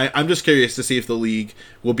 I'm just curious to see if the league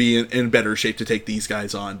will be in better shape to take these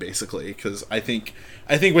guys on, basically, because I think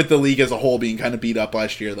with the league as a whole being kind of beat up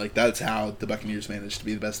last year, like that's how the Buccaneers managed to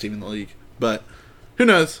be the best team in the league. But who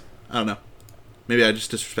knows? I don't know. Maybe I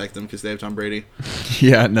just disrespect them because they have Tom Brady.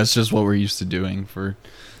 Yeah, and that's just what we're used to doing for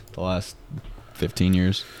the last 15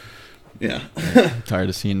 years. Yeah. I'm tired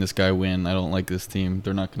of seeing this guy win. I don't like this team.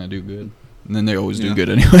 They're not going to do good. And then they always do good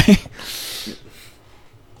anyway.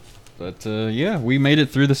 But, we made it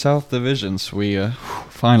through the South divisions. We,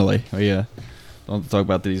 finally, don't have to talk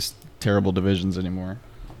about these terrible divisions anymore.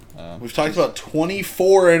 We've talked about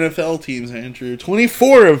 24 NFL teams, Andrew.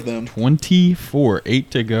 24 of them. 24.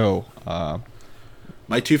 8 to go.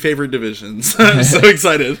 My two favorite divisions. I'm so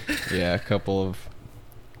excited. Yeah, a couple of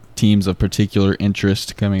teams of particular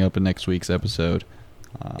interest coming up in next week's episode.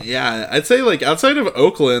 Yeah, I'd say like outside of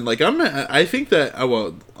Oakland, like I think that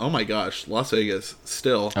oh my gosh, Las Vegas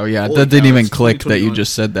still. Oh yeah, Holy that didn't cow, even it's click that you 2021.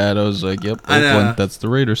 just said that. I was like, yep, Oakland, that's the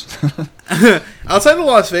Raiders. Outside of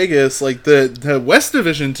Las Vegas, like the West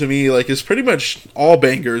Division to me like is pretty much all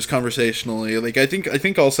bangers conversationally. Like I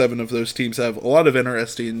think all 7 of those teams have a lot of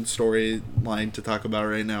interesting storyline to talk about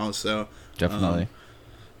right now. So Definitely.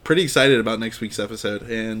 Pretty excited about next week's episode,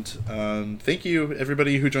 and thank you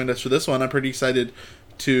everybody who joined us for this one. I'm pretty excited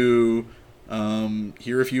to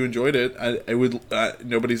hear if you enjoyed it. I would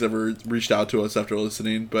nobody's ever reached out to us after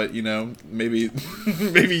listening, but maybe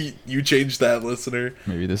maybe you changed that, listener.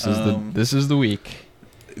 Maybe this is the week.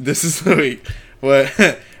 This is the week. What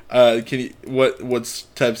what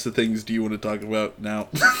types of things do you want to talk about now?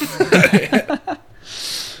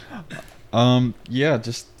 I want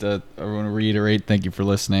to reiterate, thank you for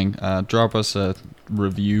listening. Drop us a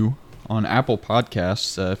review on Apple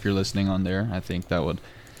Podcasts if you're listening on there. I think that would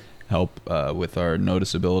help with our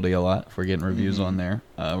noticeability a lot if we're getting reviews on there.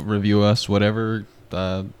 Review us, whatever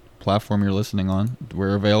platform you're listening on.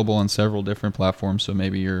 We're available on several different platforms, so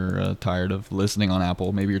maybe you're tired of listening on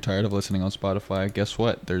Apple. Maybe you're tired of listening on Spotify. Guess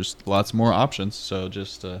what? There's lots more options, so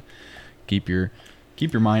just keep your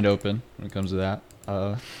mind open when it comes to that.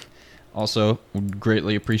 Also, would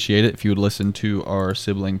greatly appreciate it if you would listen to our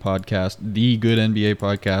sibling podcast, The Good NBA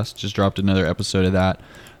Podcast. Just dropped another episode of that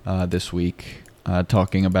this week,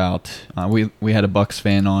 talking about we had a Bucks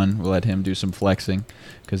fan on. We let him do some flexing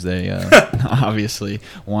because they obviously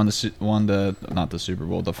won not the Super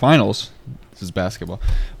Bowl, the finals. This is basketball.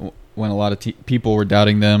 When a lot of people were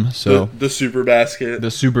doubting them, so the Super Basket.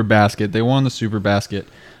 The Super Basket. They won the Super Basket.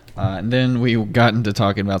 And then we got into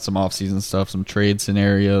talking about some off-season stuff, some trade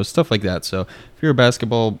scenarios, stuff like that. So if you're a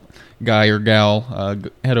basketball guy or gal,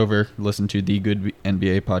 head over, listen to The Good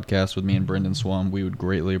NBA Podcast with me and Brendan Swam. We would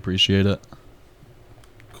greatly appreciate it.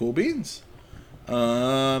 Cool beans.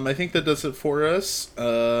 I think that does it for us. That's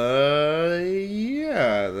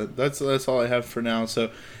all I have for now.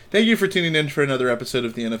 So thank you for tuning in for another episode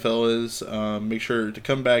of The NFL Is. Make sure to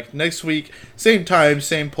come back next week. Same time,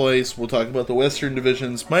 same place. We'll talk about the Western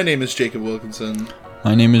divisions. My name is Jacob Wilkinson.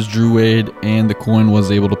 My name is Drew Wade, and the coin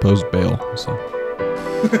was able to post bail. So.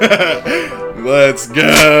 Let's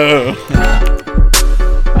go.